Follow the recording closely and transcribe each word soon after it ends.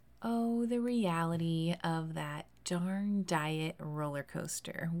the reality of that darn diet roller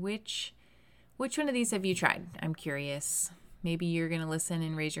coaster. Which one of these have you tried? I'm curious. Maybe you're going to listen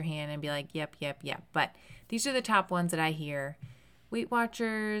and raise your hand and be like, yep. But these are the top ones that I hear. Weight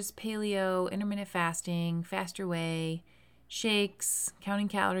Watchers, paleo, intermittent fasting, faster way, shakes, counting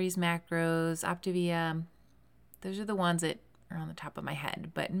calories, macros, Optavia. Those are the ones that are on the top of my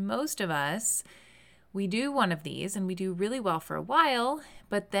head. But most of us, we do one of these and we do really well for a while,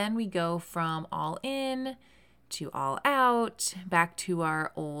 but then we go from all in to all out, back to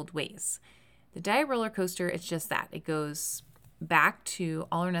our old ways. The diet roller coaster, it's just that. It goes back to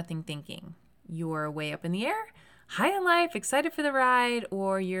all or nothing thinking. You're way up in the air, high in life, excited for the ride,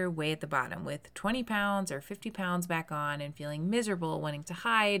 or you're way at the bottom with 20 pounds or 50 pounds back on and feeling miserable, wanting to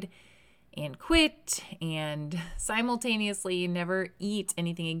hide and quit and simultaneously never eat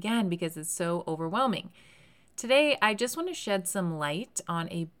anything again because it's so overwhelming. Today, I just want to shed some light on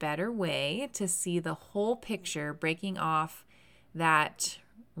a better way to see the whole picture, breaking off that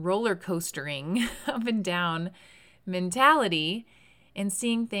roller coastering up and down mentality and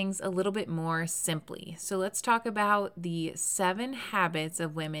seeing things a little bit more simply. So let's talk about the 7 habits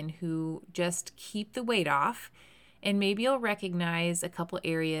of women who just keep the weight off. And maybe you'll recognize a couple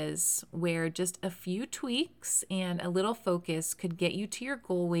areas where just a few tweaks and a little focus could get you to your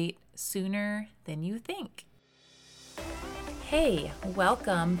goal weight sooner than you think. Hey,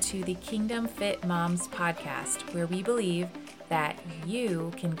 welcome to the Kingdom Fit Moms podcast, where we believe that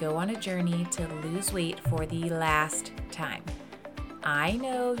you can go on a journey to lose weight for the last time. I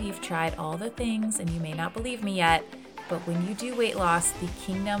know you've tried all the things and you may not believe me yet, but when you do weight loss the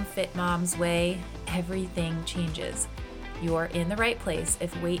Kingdom Fit Moms way, everything changes. You're in the right place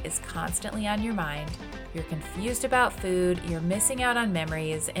if weight is constantly on your mind, you're confused about food, you're missing out on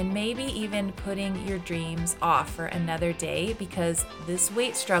memories, and maybe even putting your dreams off for another day because this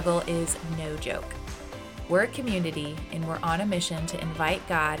weight struggle is no joke. We're a community and we're on a mission to invite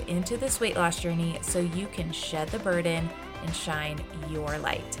God into this weight loss journey so you can shed the burden and shine your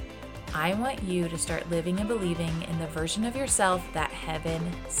light. I want you to start living and believing in the version of yourself that heaven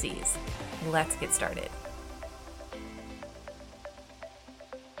sees. Let's get started.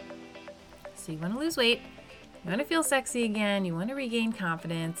 So you want to lose weight, you want to feel sexy again, you want to regain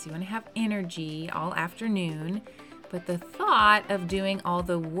confidence, you want to have energy all afternoon, but the thought of doing all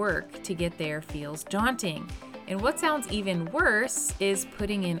the work to get there feels daunting. And what sounds even worse is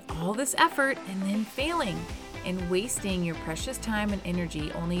putting in all this effort and then failing and wasting your precious time and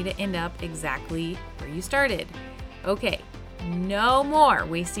energy only to end up exactly where you started. Okay, no more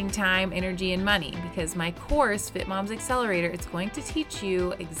wasting time, energy, and money, because my course, Fit Moms Accelerator, it's going to teach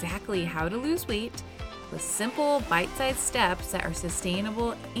you exactly how to lose weight with simple, bite-sized steps that are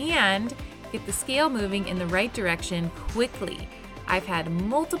sustainable and get the scale moving in the right direction quickly. I've had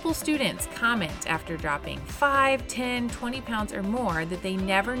multiple students comment after dropping 5, 10, 20 pounds or more that they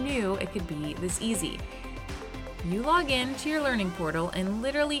never knew it could be this easy. You log in to your learning portal and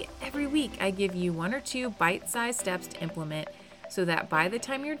literally every week I give you 1 or 2 bite-sized steps to implement so that by the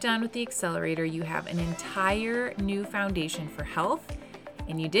time you're done with the accelerator, you have an entire new foundation for health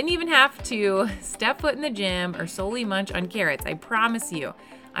and you didn't even have to step foot in the gym or solely munch on carrots. I promise you.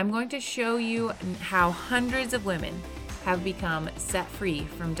 I'm going to show you how hundreds of women have become set free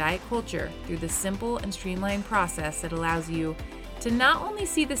from diet culture through the simple and streamlined process that allows you to not only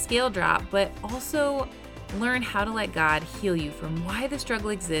see the scale drop, but also learn how to let God heal you from why the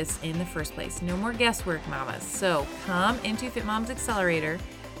struggle exists in the first place. No more guesswork, mamas. So come into Fit Moms Accelerator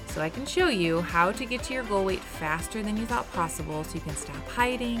so I can show you how to get to your goal weight faster than you thought possible so you can stop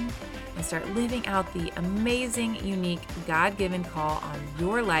hiding and start living out the amazing, unique, God-given call on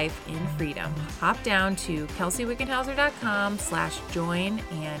your life in freedom. Hop down to kelseywickenhauser.com/join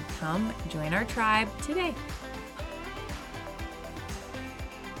and come join our tribe today.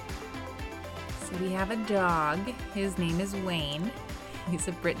 So we have a dog. His name is Wayne. He's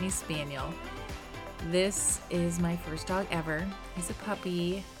a Brittany Spaniel. This is my first dog ever. He's a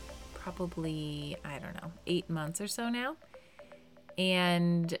puppy, probably, 8 months or so now.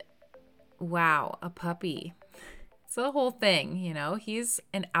 And wow, a puppy. It's a whole thing, you know. He's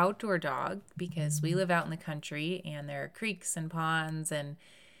an outdoor dog because we live out in the country and there are creeks and ponds, and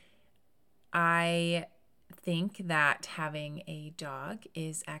I think that having a dog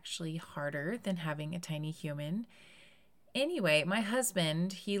is actually harder than having a tiny human. Anyway, my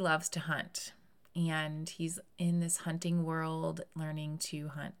husband, he loves to hunt, and he's in this hunting world, learning to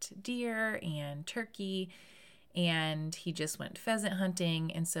hunt deer and turkey, and he just went pheasant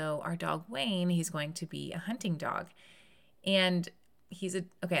hunting. And so our dog Wayne, he's going to be a hunting dog. And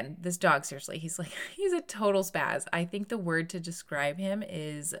this dog, seriously, he's a total spaz. I think the word to describe him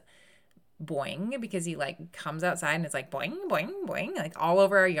is boing because he like comes outside and it's like boing, boing, boing, like all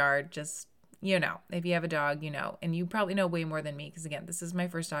over our yard. Just, if you have a dog, and you probably know way more than me because again, this is my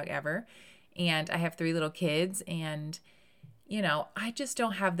first dog ever. And I have 3 little kids and, I just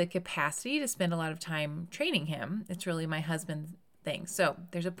don't have the capacity to spend a lot of time training him. It's really my husband's thing. So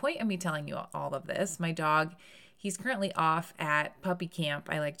there's a point of me telling you all of this. My dog, he's currently off at puppy camp,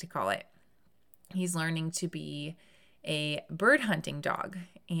 I like to call it. He's learning to be a bird hunting dog,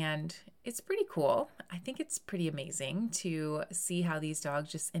 and it's pretty cool. I think it's pretty amazing to see how these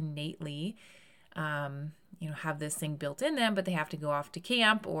dogs just innately, have this thing built in them, but they have to go off to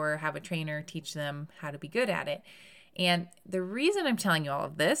camp or have a trainer teach them how to be good at it. And the reason I'm telling you all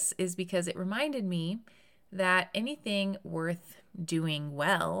of this is because it reminded me that anything worth doing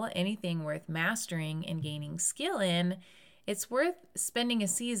well, anything worth mastering and gaining skill in, it's worth spending a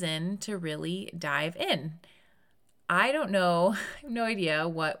season to really dive in. I don't know, I have no idea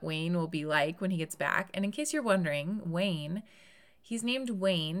what Wayne will be like when he gets back. And in case you're wondering, Wayne, he's named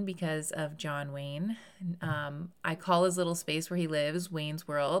Wayne because of John Wayne. I call his little space where he lives Wayne's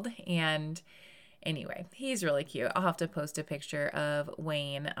World. And anyway, he's really cute. I'll have to post a picture of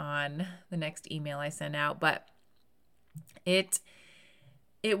Wayne on the next email I send out. But it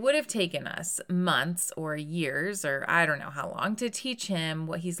would have taken us months or years, or I don't know how long, to teach him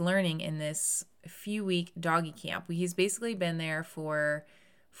what he's learning in this few-week doggy camp. He's basically been there for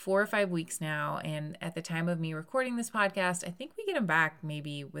 4 or 5 weeks now, and at the time of me recording this podcast, I think we get him back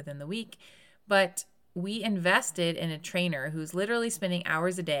maybe within the week, but we invested in a trainer who's literally spending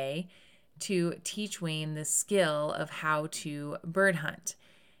hours a day to teach Wayne the skill of how to bird hunt.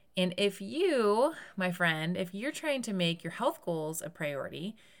 And if you, my friend, if you're trying to make your health goals a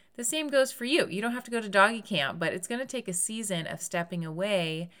priority, the same goes for you. You don't have to go to doggy camp, but it's going to take a season of stepping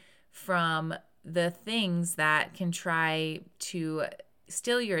away from the things that can try to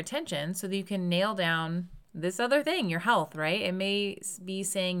steal your attention so that you can nail down this other thing, your health, right? It may be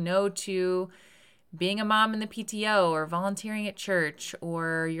saying no to being a mom in the PTO or volunteering at church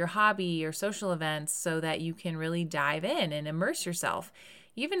or your hobby or social events so that you can really dive in and immerse yourself.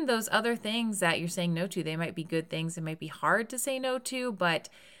 Even those other things that you're saying no to, they might be good things. It might be hard to say no to, but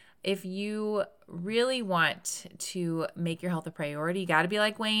if you really want to make your health a priority, you got to be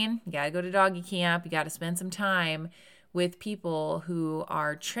like Wayne. You got to go to doggy camp. You got to spend some time with people who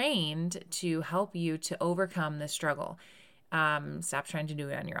are trained to help you to overcome the struggle. Stop trying to do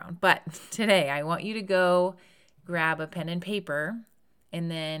it on your own. But today, I want you to go grab a pen and paper and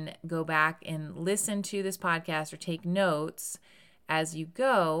then go back and listen to this podcast or take notes as you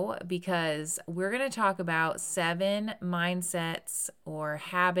go, because we're going to talk about 7 mindsets or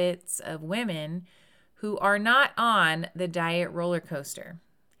habits of women who are not on the diet roller coaster.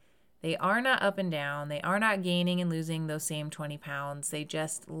 They are not up and down. They are not gaining and losing those same 20 pounds. They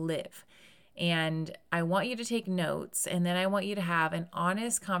just live. And I want you to take notes, and then I want you to have an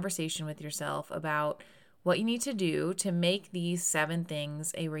honest conversation with yourself about what you need to do to make these 7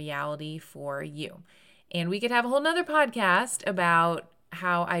 things a reality for you. And we could have a whole nother podcast about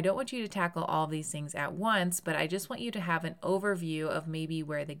how I don't want you to tackle all these things at once, but I just want you to have an overview of maybe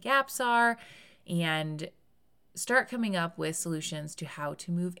where the gaps are and start coming up with solutions to how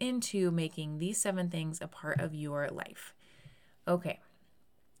to move into making these 7 things a part of your life. Okay.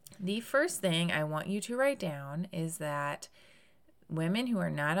 The first thing I want you to write down is that women who are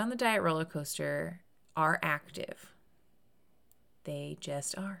not on the diet roller coaster are active. They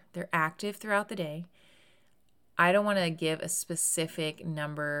just are. They're active throughout the day. I don't want to give a specific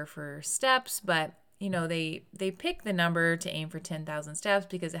number for steps, but they pick the number to aim for 10,000 steps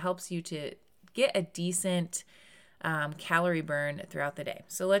because it helps you to get a decent calorie burn throughout the day.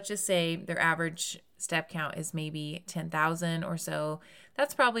 So let's just say their average step count is maybe 10,000 or so.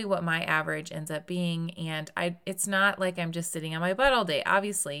 That's probably what my average ends up being. And it's not like I'm just sitting on my butt all day.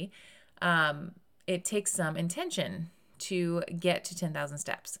 Obviously, it takes some intention to get to 10,000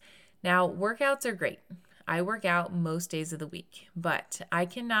 steps. Now, workouts are great. I work out most days of the week, but I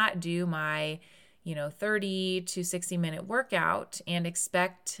cannot do my 30 to 60 minute workout and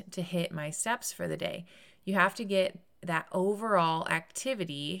expect to hit my steps for the day. You have to get that overall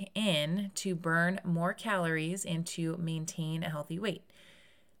activity in to burn more calories and to maintain a healthy weight.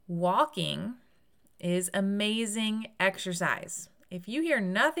 Walking is amazing exercise. If you hear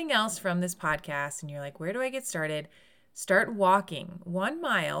nothing else from this podcast and you're like, where do I get started? Start walking. 1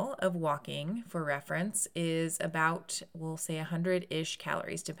 mile of walking, for reference, is about, we'll say 100-ish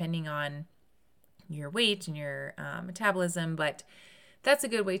calories, depending on your weight and your metabolism, but that's a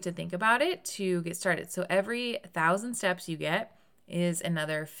good way to think about it to get started. So every 1,000 steps you get is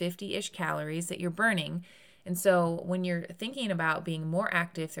another 50-ish calories that you're burning. And so when you're thinking about being more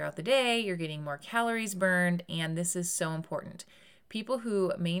active throughout the day, you're getting more calories burned, and this is so important. People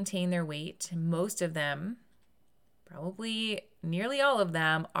who maintain their weight, most of them, probably nearly all of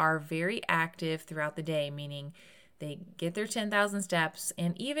them, are very active throughout the day, meaning they get their 10,000 steps.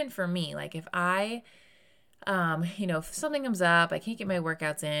 And even for me, like if if something comes up, I can't get my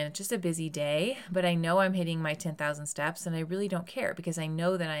workouts in, it's just a busy day, but I know I'm hitting my 10,000 steps and I really don't care because I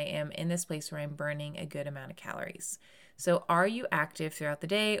know that I am in this place where I'm burning a good amount of calories. So are you active throughout the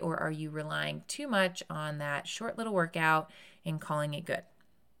day, or are you relying too much on that short little workout and calling it good?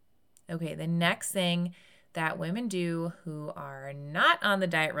 Okay, the next thing that women do who are not on the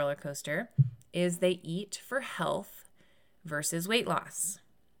diet roller coaster is they eat for health versus weight loss.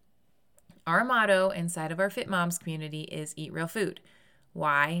 Our motto inside of our Fit Moms community is eat real food.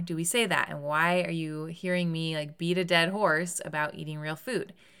 Why do we say that? And why are you hearing me like beat a dead horse about eating real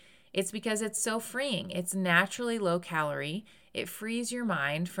food? It's because it's so freeing. It's naturally low calorie. It frees your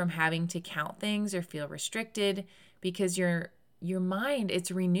mind from having to count things or feel restricted because your mind,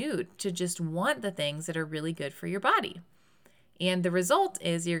 it's renewed to just want the things that are really good for your body. And the result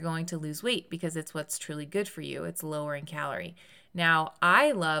is you're going to lose weight because it's what's truly good for you. It's lower in calorie. Now,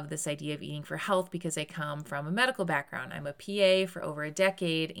 I love this idea of eating for health because I come from a medical background. I'm a PA for over a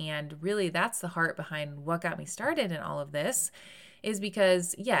decade, and really that's the heart behind what got me started in all of this, is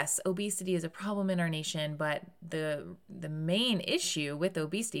because yes, obesity is a problem in our nation, but the main issue with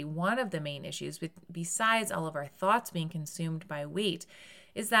obesity, one of the main issues besides all of our thoughts being consumed by weight,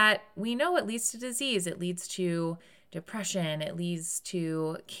 is that we know it leads to disease. It leads to depression, it leads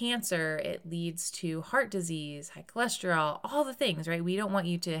to cancer, it leads to heart disease, high cholesterol, all the things, right? We don't want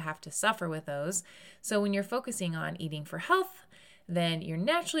you to have to suffer with those. So when you're focusing on eating for health, then you're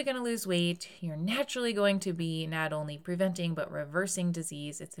naturally going to lose weight. You're naturally going to be not only preventing, but reversing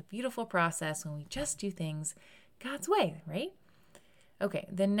disease. It's a beautiful process when we just do things God's way, right? Okay,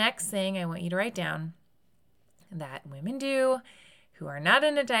 the next thing I want you to write down that women do who are not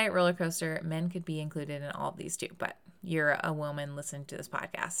in a diet roller coaster, men could be included in all of these too, but you're a woman listening to this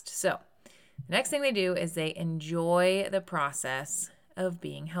podcast. So the next thing they do is they enjoy the process of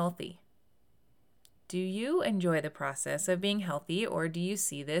being healthy. Do you enjoy the process of being healthy, or do you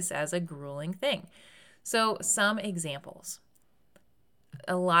see this as a grueling thing? So some examples.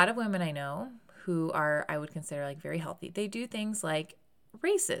 A lot of women I know who are, I would consider like very healthy, they do things like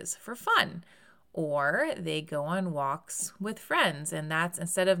races for fun, or they go on walks with friends, and that's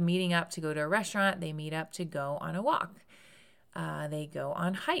instead of meeting up to go to a restaurant, they meet up to go on a walk. They go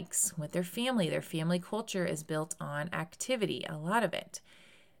on hikes with their family. Their family culture is built on activity, a lot of it.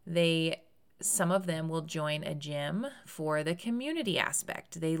 Some of them will join a gym for the community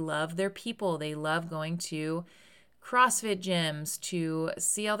aspect. They love their people. They love going to CrossFit gyms to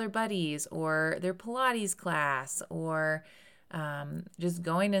see all their buddies, or their Pilates class, or just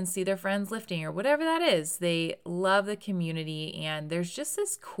going and see their friends lifting, or whatever that is. They love the community, and there's just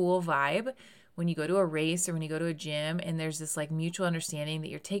this cool vibe when you go to a race or when you go to a gym, and there's this like mutual understanding that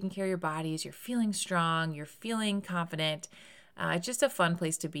you're taking care of your bodies, you're feeling strong, you're feeling confident. It's just a fun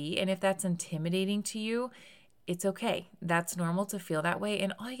place to be. And if that's intimidating to you, it's okay. That's normal to feel that way.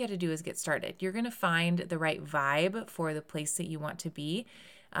 And all you got to do is get started. You're going to find the right vibe for the place that you want to be.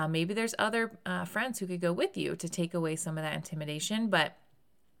 Maybe there's other friends who could go with you to take away some of that intimidation. But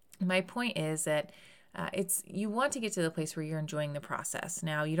my point is that you want to get to the place where you're enjoying the process.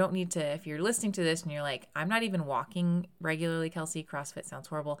 Now, you don't need to, if you're listening to this and you're like, I'm not even walking regularly, Kelsey, CrossFit sounds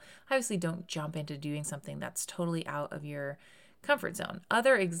horrible. Obviously, don't jump into doing something that's totally out of your comfort zone.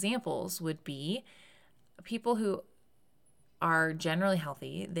 Other examples would be people who are generally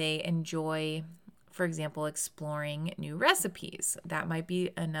healthy. They enjoy, for example, exploring new recipes. That might be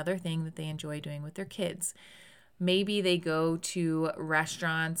another thing that they enjoy doing with their kids. Maybe they go to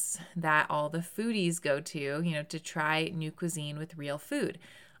restaurants that all the foodies go to try new cuisine with real food.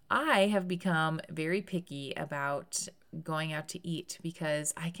 I have become very picky about going out to eat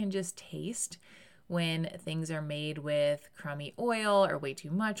because I can just taste when things are made with crummy oil or way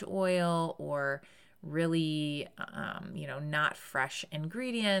too much oil, or really, not fresh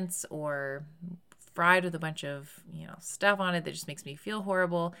ingredients, or fried with a bunch of, stuff on it that just makes me feel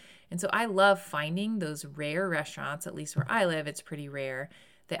horrible. And so I love finding those rare restaurants, at least where I live, it's pretty rare,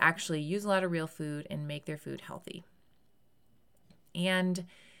 that actually use a lot of real food and make their food healthy. And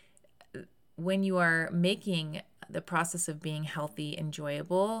when you are making the process of being healthy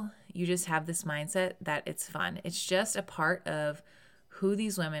enjoyable, you just have this mindset that it's fun. It's just a part of who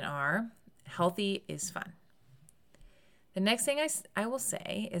these women are. Healthy is fun. The next thing I will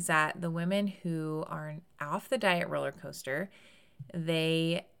say is that the women who are off the diet roller coaster,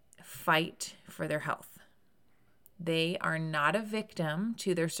 they fight for their health. They are not a victim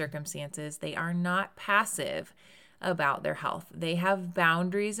to their circumstances. They are not passive about their health. They have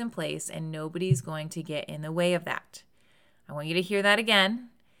boundaries in place, and nobody's going to get in the way of that. I want you to hear that again.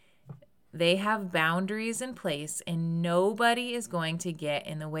 They have boundaries in place, and nobody is going to get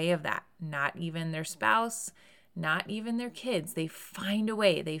in the way of that. Not even their spouse, not even their kids. They find a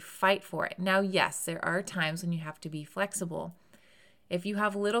way. They fight for it. Now, yes, there are times when you have to be flexible. If you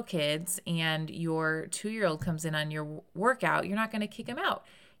have little kids and your 2-year-old comes in on your workout, you're not going to kick him out.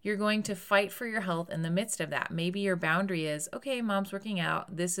 You're going to fight for your health in the midst of that. Maybe your boundary is, okay, mom's working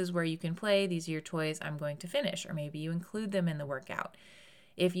out. This is where you can play. These are your toys. I'm going to finish. Or maybe you include them in the workout.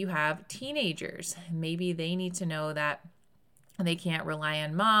 If you have teenagers, maybe they need to know that they can't rely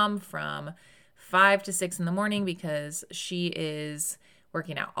on mom from 5 to 6 in the morning because she is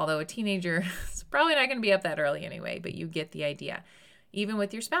working out. Although a teenager is probably not going to be up that early anyway, but you get the idea. Even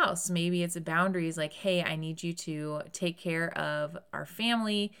with your spouse, maybe it's a boundaries like, hey, I need you to take care of our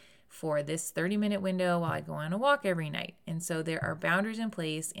family for this 30-minute window while I go on a walk every night. And so there are boundaries in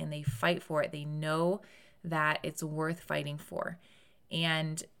place, and they fight for it. They know that it's worth fighting for.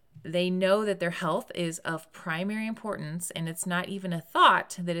 And they know that their health is of primary importance, and it's not even a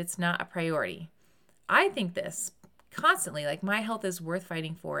thought that it's not a priority. I think this constantly, like my health is worth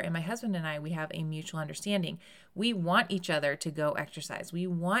fighting for. And my husband and I, we have a mutual understanding. We want each other to go exercise. We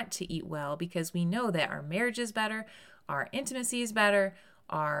want to eat well because we know that our marriage is better, our intimacy is better,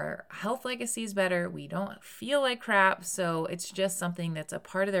 our health legacy is better. We don't feel like crap. So it's just something that's a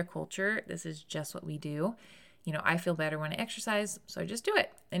part of their culture. This is just what we do. You know, I feel better when I exercise, so I just do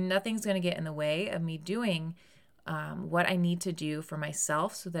it. And nothing's going to get in the way of me doing what I need to do for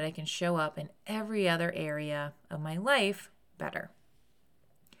myself so that I can show up in every other area of my life better.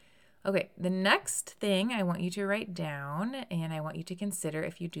 Okay, the next thing I want you to write down, and I want you to consider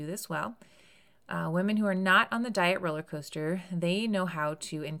if you do this well, women who are not on the diet roller coaster, they know how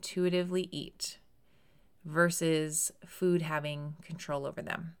to intuitively eat versus food having control over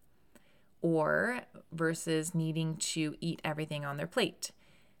them, or versus needing to eat everything on their plate.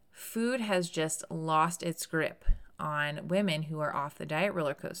 Food has just lost its grip on women who are off the diet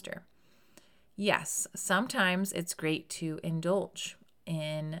roller coaster. Yes, sometimes it's great to indulge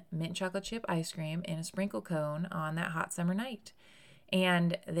in mint chocolate chip ice cream and a sprinkle cone on that hot summer night.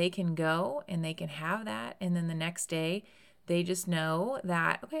 And they can go and they can have that. And then the next day, they just know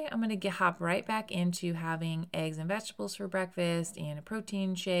that, okay, I'm going to hop right back into having eggs and vegetables for breakfast and a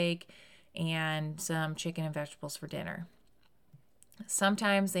protein shake and some chicken and vegetables for dinner.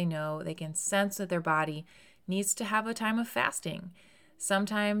 Sometimes they know, they can sense that their body needs to have a time of fasting.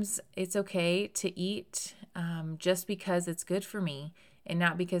 Sometimes it's okay to eat just because it's good for me and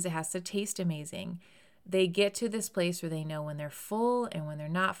not because it has to taste amazing. They get to this place where they know when they're full and when they're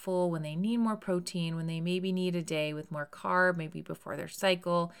not full, when they need more protein, when they maybe need a day with more carb, maybe before their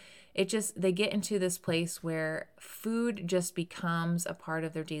cycle. They get into this place where food just becomes a part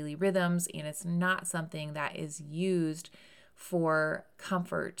of their daily rhythms, and it's not something that is used for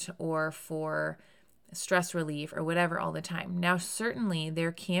comfort or for stress relief or whatever all the time. Now, certainly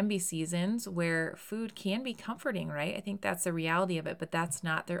there can be seasons where food can be comforting, right? I think that's the reality of it, but that's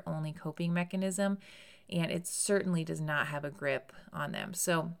not their only coping mechanism, and it certainly does not have a grip on them.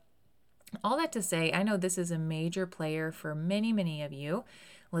 So all that to say, I know this is a major player for many, many of you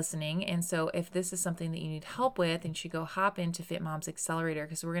listening. And so if this is something that you need help with, then you should go hop into Fit Moms Accelerator,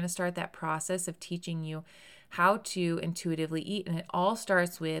 because we're going to start that process of teaching you how to intuitively eat. And it all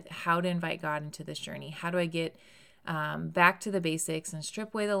starts with how to invite God into this journey. How do I get back to the basics and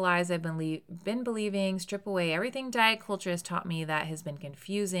strip away the lies I've been believing, strip away everything diet culture has taught me that has been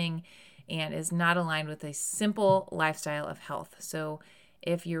confusing and is not aligned with a simple lifestyle of health. So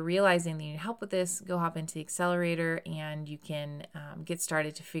if you're realizing that you need help with this, go hop into the accelerator and you can get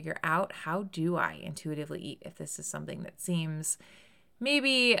started to figure out, how do I intuitively eat, if this is something that seems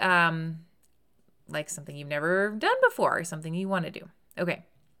maybe like something you've never done before or something you want to do. Okay.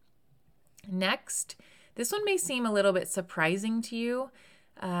 Next, this one may seem a little bit surprising to you.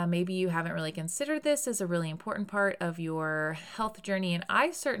 Maybe you haven't really considered this as a really important part of your health journey. And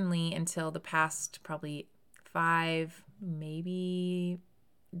I certainly, until the past probably 5, maybe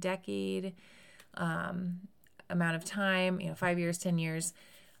decade amount of time, 5 years, 10 years,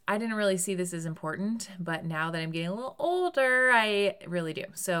 I didn't really see this as important. But now that I'm getting a little older, I really do.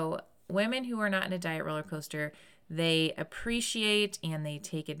 So women who are not in a diet roller coaster, they appreciate and they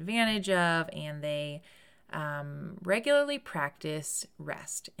take advantage of and they regularly practice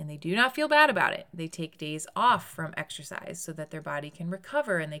rest, and they do not feel bad about it. They take days off from exercise so that their body can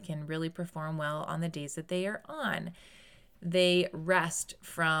recover and they can really perform well on the days that they are on. They rest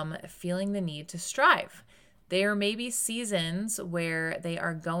from feeling the need to strive. There may be seasons where they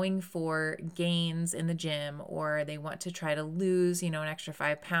are going for gains in the gym, or they want to try to lose, an extra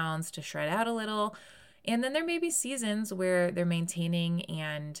 5 pounds to shred out a little. And then there may be seasons where they're maintaining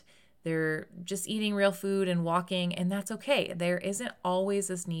and they're just eating real food and walking, and that's okay. There isn't always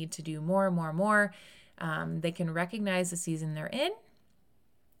this need to do more and more and more. They can recognize the season they're in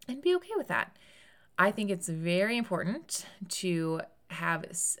and be okay with that. I think it's very important to have,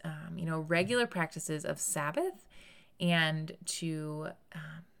 regular practices of Sabbath and to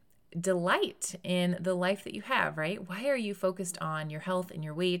delight in the life that you have, right? Why are you focused on your health and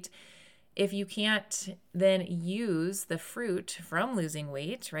your weight? If you can't then use the fruit from losing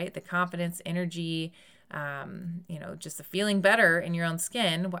weight, right? The confidence, energy, just the feeling better in your own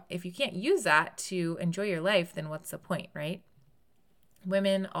skin. If you can't use that to enjoy your life, then what's the point, right?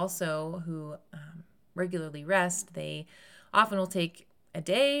 Women also who regularly rest, they often will take a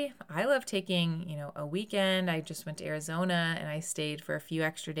day. I love taking, a weekend. I just went to Arizona and I stayed for a few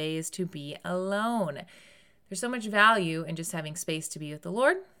extra days to be alone. There's so much value in just having space to be with the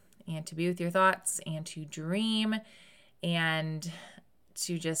Lord and to be with your thoughts and to dream and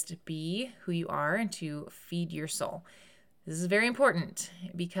to just be who you are and to feed your soul. This is very important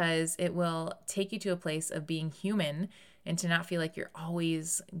because it will take you to a place of being human and to not feel like you're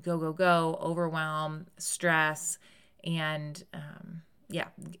always go, go, go, overwhelm, stress, and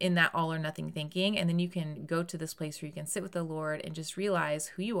in that all or nothing thinking. And then you can go to this place where you can sit with the Lord and just realize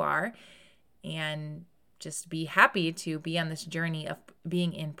who you are and just be happy to be on this journey of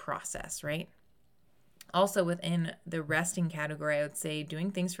being in process, right? Also within the resting category, I would say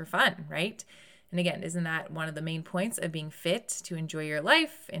doing things for fun, right? And again, isn't that one of the main points of being fit, to enjoy your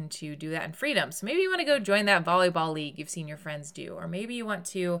life and to do that in freedom? So maybe you want to go join that volleyball league you've seen your friends do, or maybe you want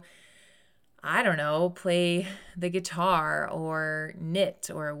to, play the guitar or knit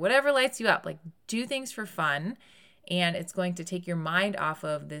or whatever lights you up. Like, do things for fun, and it's going to take your mind off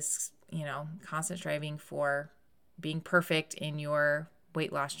of this, constant striving for being perfect in your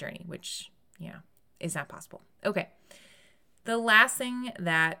weight loss journey, which, is not possible. Okay. The last thing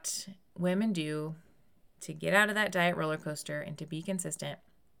that women do to get out of that diet roller coaster and to be consistent,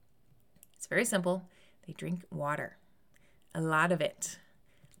 it's very simple. They drink water, a lot of it,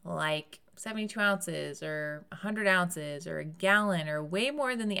 like 72 ounces or 100 ounces or a gallon or way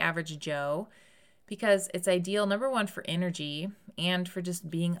more than the average Joe, because it's ideal, number one, for energy and for just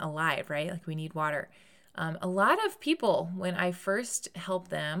being alive, right? Like, we need water. A lot of people, when I first help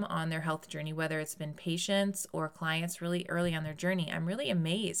them on their health journey, whether it's been patients or clients really early on their journey, I'm really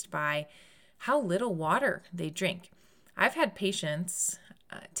amazed by how little water they drink. I've had patients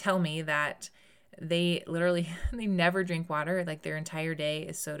tell me that they never drink water, like their entire day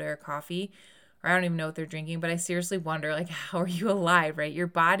is soda or coffee, or I don't even know what they're drinking, but I seriously wonder, like, how are you alive, right? Your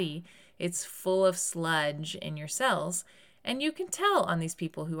body, it's full of sludge in your cells. And you can tell on these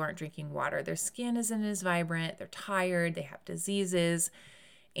people who aren't drinking water. Their skin isn't as vibrant. They're tired. They have diseases.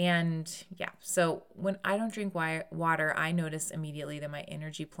 And so when I don't drink water, I notice immediately that my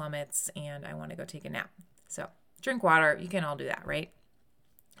energy plummets and I want to go take a nap. So drink water. You can all do that, right?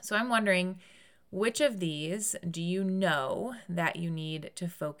 So I'm wondering, which of these do you know that you need to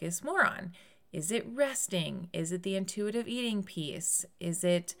focus more on? Is it resting? Is it the intuitive eating piece? Is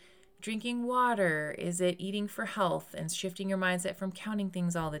it drinking water? Is it eating for health and shifting your mindset from counting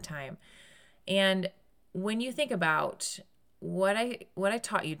things all the time? And when you think about what I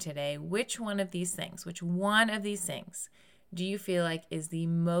taught you today, which one of these things do you feel like is the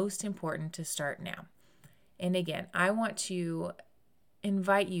most important to start now? And again, I want to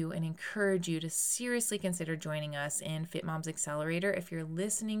invite you and encourage you to seriously consider joining us in Fit Moms Accelerator. If you're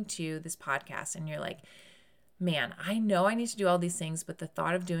listening to this podcast and you're like, man, I know I need to do all these things, but the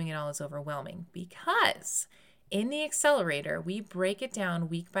thought of doing it all is overwhelming, because in the accelerator, we break it down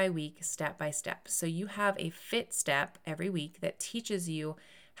week by week, step by step. So you have a fit step every week that teaches you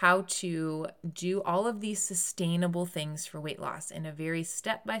how to do all of these sustainable things for weight loss in a very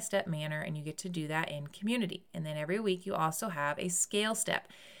step-by-step manner, and you get to do that in community. And then every week you also have a scale step.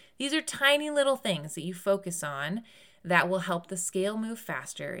 These are tiny little things that you focus on that will help the scale move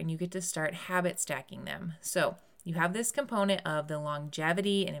faster, and you get to start habit stacking them. So you have this component of the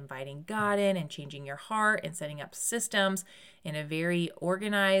longevity and inviting God in and changing your heart and setting up systems in a very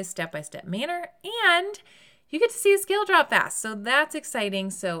organized step-by-step manner, and you get to see a scale drop fast. So that's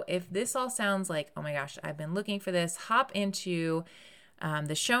exciting. So if this all sounds like, oh my gosh, I've been looking for this, hop into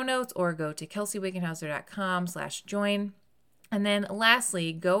the show notes or go to kelseywickenhauser.com/join. And then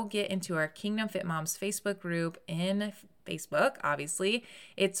lastly, go get into our Kingdom Fit Moms Facebook group in Facebook, obviously.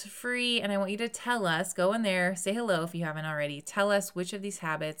 It's free, and I want you to tell us, go in there, say hello if you haven't already. Tell us which of these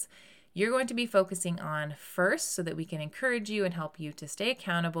habits you're going to be focusing on first so that we can encourage you and help you to stay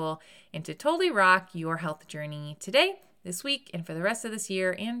accountable and to totally rock your health journey today, this week, and for the rest of this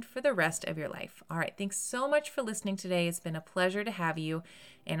year, and for the rest of your life. All right, thanks so much for listening today. It's been a pleasure to have you,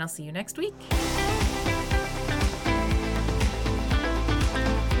 and I'll see you next week.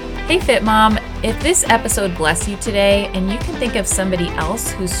 Hey Fit Mom, if this episode blessed you today and you can think of somebody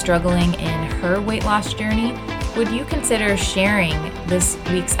else who's struggling in her weight loss journey, would you consider sharing this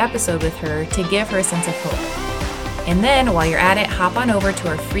week's episode with her to give her a sense of hope? And then while you're at it, hop on over to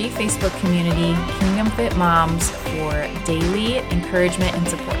our free Facebook community, Kingdom Fit Moms, for daily encouragement and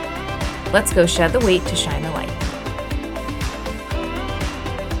support. Let's go shed the weight to shine the light.